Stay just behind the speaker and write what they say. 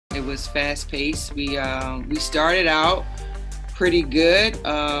It was fast paced. We started out pretty good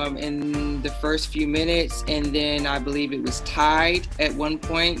in the first few minutes, and then I believe it was tied at one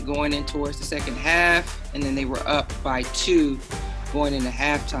point going in towards the second half, and then they were up by 2 going into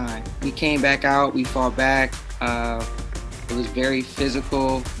halftime. We came back out, we fought back. It was very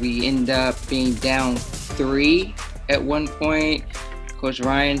physical. We ended up being down 3 at one point. Coach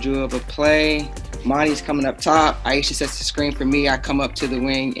Ryan drew up a play. Monty's coming up top. Aisha sets the screen for me. I come up to the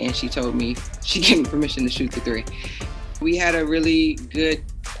wing, and she told me, she gave me permission to shoot the 3. We had a really good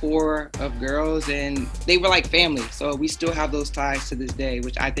core of girls, and they were like family. So we still have those ties to this day,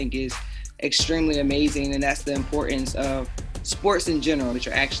 which I think is extremely amazing. And that's the importance of sports in general, that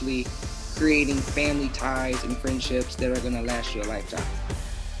you're actually creating family ties and friendships that are going to last you a lifetime.